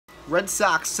Red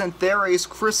Sox sent their ace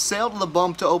Chris Sale to the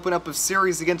bump to open up a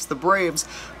series against the Braves,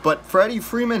 but Freddie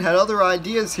Freeman had other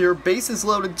ideas here. Bases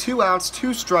loaded, 2 outs,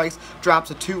 2 strikes,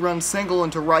 drops a 2-run single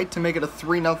into right to make it a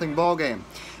 3-0 ball game.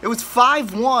 It was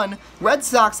 5-1. Red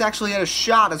Sox actually had a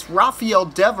shot as Rafael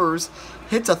Devers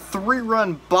hits a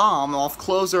 3-run bomb off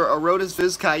closer Arodys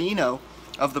Vizcaíno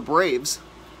of the Braves.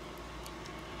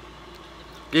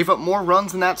 Gave up more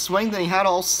runs in that swing than he had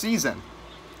all season.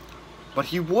 But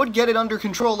he would get it under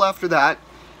control after that,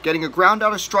 getting a ground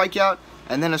out, a strikeout,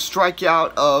 and then a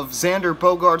strikeout of Xander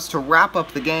Bogaerts to wrap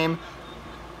up the game.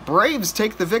 Braves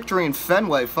take the victory in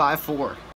Fenway 5-4.